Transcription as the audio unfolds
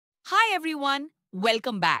Hi everyone,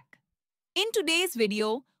 welcome back. In today's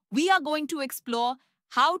video, we are going to explore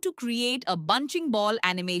how to create a bunching ball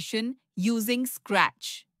animation using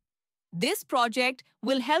Scratch. This project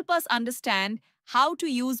will help us understand how to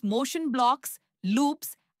use motion blocks,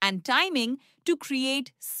 loops, and timing to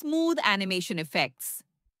create smooth animation effects.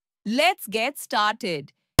 Let's get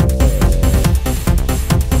started.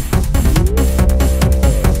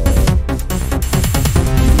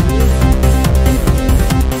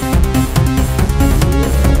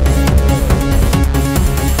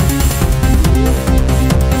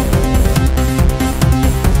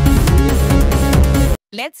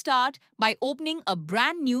 Let's start by opening a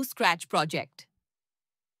brand new Scratch project.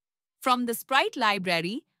 From the sprite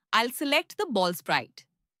library, I'll select the ball sprite.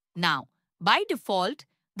 Now, by default,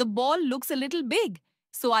 the ball looks a little big,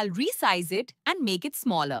 so I'll resize it and make it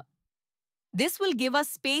smaller. This will give us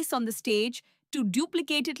space on the stage to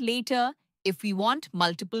duplicate it later if we want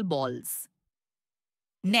multiple balls.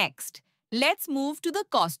 Next, let's move to the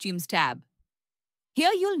Costumes tab.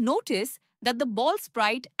 Here you'll notice that the ball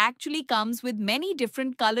sprite actually comes with many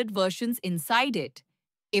different colored versions inside it.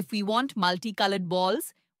 If we want multicolored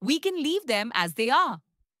balls, we can leave them as they are.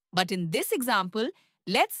 But in this example,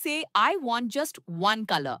 let's say I want just one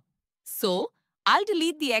color. So, I'll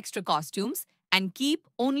delete the extra costumes and keep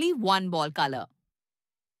only one ball color.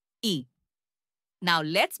 E. Now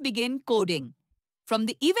let's begin coding. From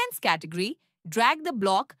the Events category, drag the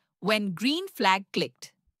block when green flag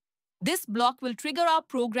clicked. This block will trigger our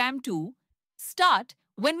program to start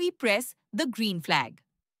when we press the green flag.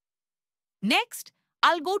 Next,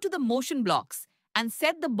 I'll go to the motion blocks and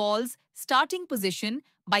set the ball's starting position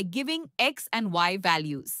by giving X and Y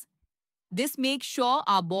values. This makes sure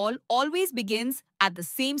our ball always begins at the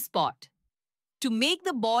same spot. To make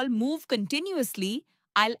the ball move continuously,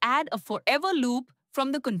 I'll add a forever loop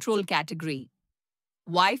from the control category.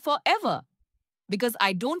 Why forever? Because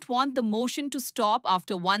I don't want the motion to stop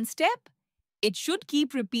after one step. It should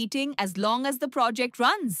keep repeating as long as the project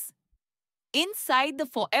runs. Inside the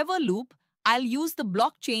forever loop, I'll use the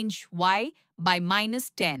block change Y by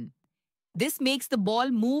 -10. This makes the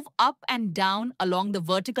ball move up and down along the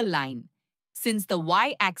vertical line, since the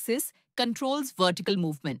Y-axis controls vertical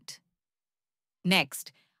movement.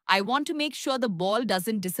 Next, I want to make sure the ball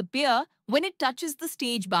doesn't disappear when it touches the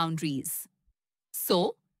stage boundaries.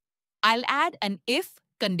 So, I'll add an if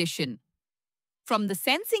condition. From the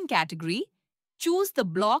sensing category, choose the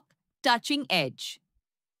block touching edge.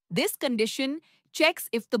 This condition checks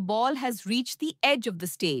if the ball has reached the edge of the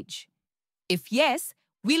stage. If yes,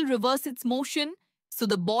 we'll reverse its motion so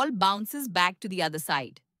the ball bounces back to the other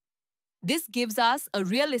side. This gives us a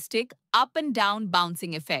realistic up and down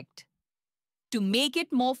bouncing effect. To make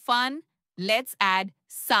it more fun, let's add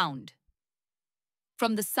sound.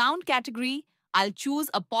 From the sound category, I'll choose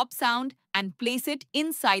a pop sound and place it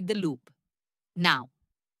inside the loop. Now,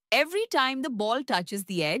 every time the ball touches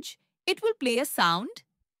the edge, it will play a sound.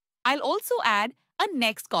 I'll also add a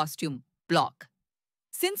next costume block.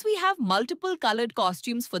 Since we have multiple colored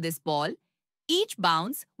costumes for this ball, each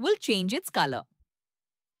bounce will change its color.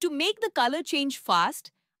 To make the color change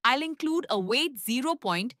fast, I'll include a wait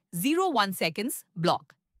 0.01 seconds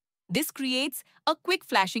block. This creates a quick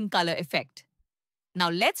flashing color effect. Now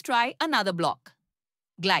let's try another block.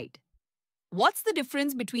 Glide. What's the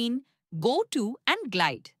difference between go to and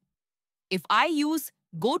glide? If I use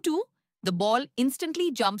go to, the ball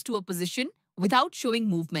instantly jumps to a position without showing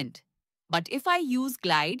movement. But if I use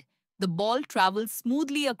glide, the ball travels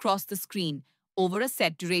smoothly across the screen over a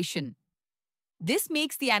set duration. This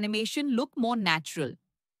makes the animation look more natural.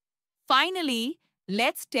 Finally,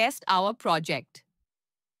 let's test our project.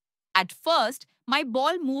 At first, my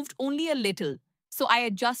ball moved only a little, so I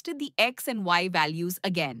adjusted the X and Y values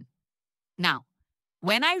again. Now,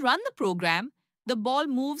 when I run the program, the ball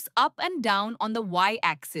moves up and down on the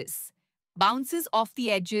Y-axis, bounces off the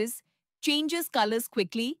edges, changes colors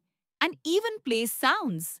quickly, and even plays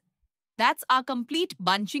sounds. That's our complete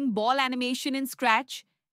bunching ball animation in Scratch.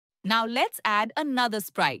 Now let's add another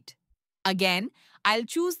sprite. Again, I'll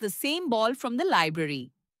choose the same ball from the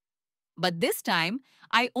library. But this time,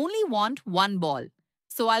 I only want one ball.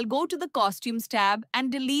 So I'll go to the Costumes tab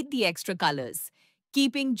and delete the extra colors,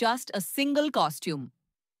 keeping just a single costume.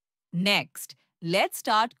 Next, let's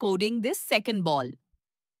start coding this second ball.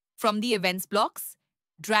 From the Events blocks,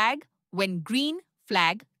 drag when green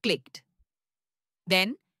flag clicked.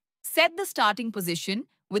 Then, set the starting position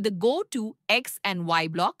with the go to X and Y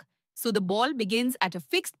block so the ball begins at a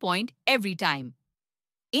fixed point every time.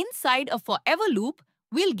 Inside a forever loop,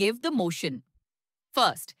 we'll give the motion.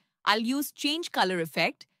 First, I'll use change color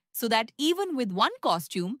effect so that even with one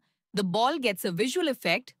costume, The ball gets a visual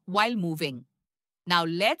effect while moving. Now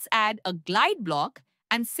let's add a glide block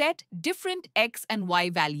and set different X and Y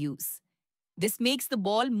values. This makes the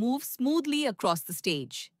ball move smoothly across the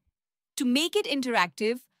stage. To make it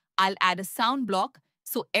interactive, I'll add a sound block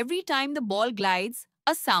so every time the ball glides,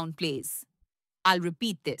 a sound plays. I'll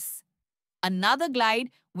repeat this. Another glide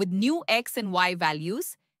with new X and Y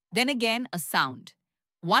values, then again a sound.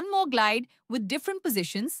 One more glide with different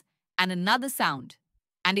positions and another sound.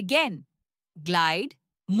 And again, glide,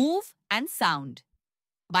 move and sound.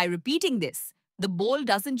 By repeating this, the ball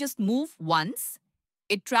doesn't just move once,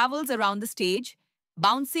 it travels around the stage,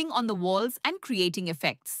 bouncing on the walls and creating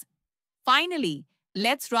effects. Finally,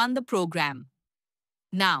 let's run the program.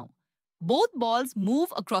 Now, both balls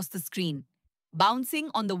move across the screen, bouncing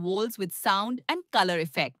on the walls with sound and color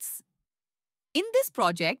effects. In this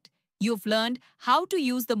project, you've learned how to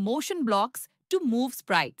use the motion blocks to move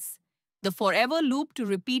sprites, the forever loop to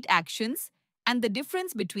repeat actions, and the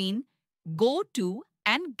difference between go to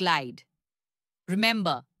and glide.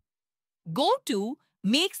 Remember, go to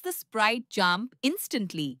makes the sprite jump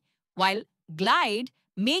instantly, while glide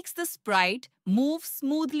makes the sprite move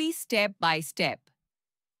smoothly step by step.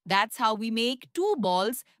 That's how we make two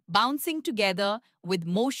balls bouncing together with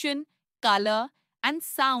motion, color, and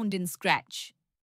sound in Scratch.